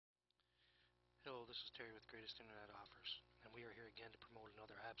this is Terry with Greatest Internet Offers, and we are here again to promote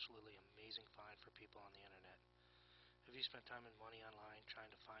another absolutely amazing find for people on the internet. Have you spent time and money online trying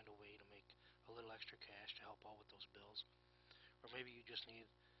to find a way to make a little extra cash to help out with those bills? Or maybe you just need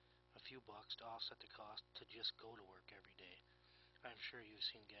a few bucks to offset the cost to just go to work every day. I'm sure you've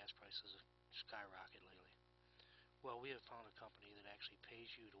seen gas prices skyrocket lately. Well, we have found a company that actually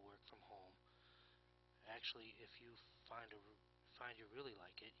pays you to work from home. Actually, if you find you really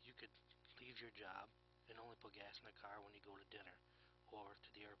like it, you could leave your job and only put gas in the car when you go to dinner or to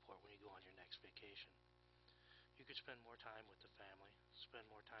the airport when you go on your next vacation. You could spend more time with the family, spend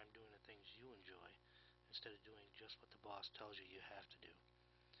more time doing the things you enjoy instead of doing just what the boss tells you you have to do.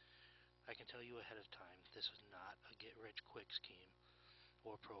 I can tell you ahead of time, this is not a get-rich-quick scheme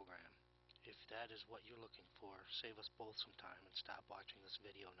or program. If that is what you're looking for, save us both some time and stop watching this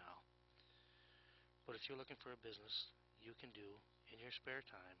video now. But if you're looking for a business you can do in your spare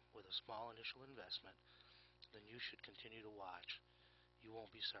time with a small initial investment, then you should continue to watch. You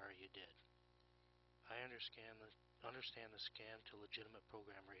won't be sorry you did. I understand the scam to legitimate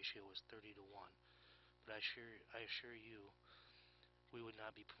program ratio is 30 to 1, but I assure you we would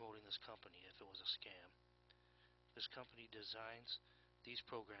not be promoting this company if it was a scam. This company designs these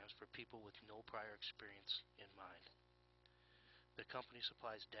programs for people with no prior experience in mind. The company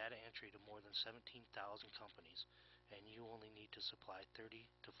supplies data entry to more than 17,000 companies, and you only need to supply 30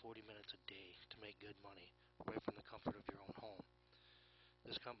 to 40 minutes a day to make good money right from the comfort of your own home.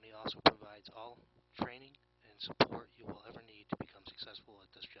 This company also provides all training and support you will ever need to become successful at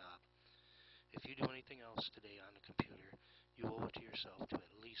this job. If you do anything else today on the computer, you owe it to yourself to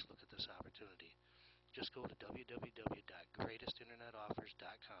at least look at this opportunity. Just go to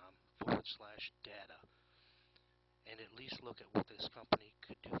www.greatestinternetoffers.com/data and at least look at what this company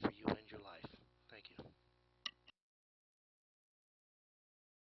could do for you and your life. Thank you.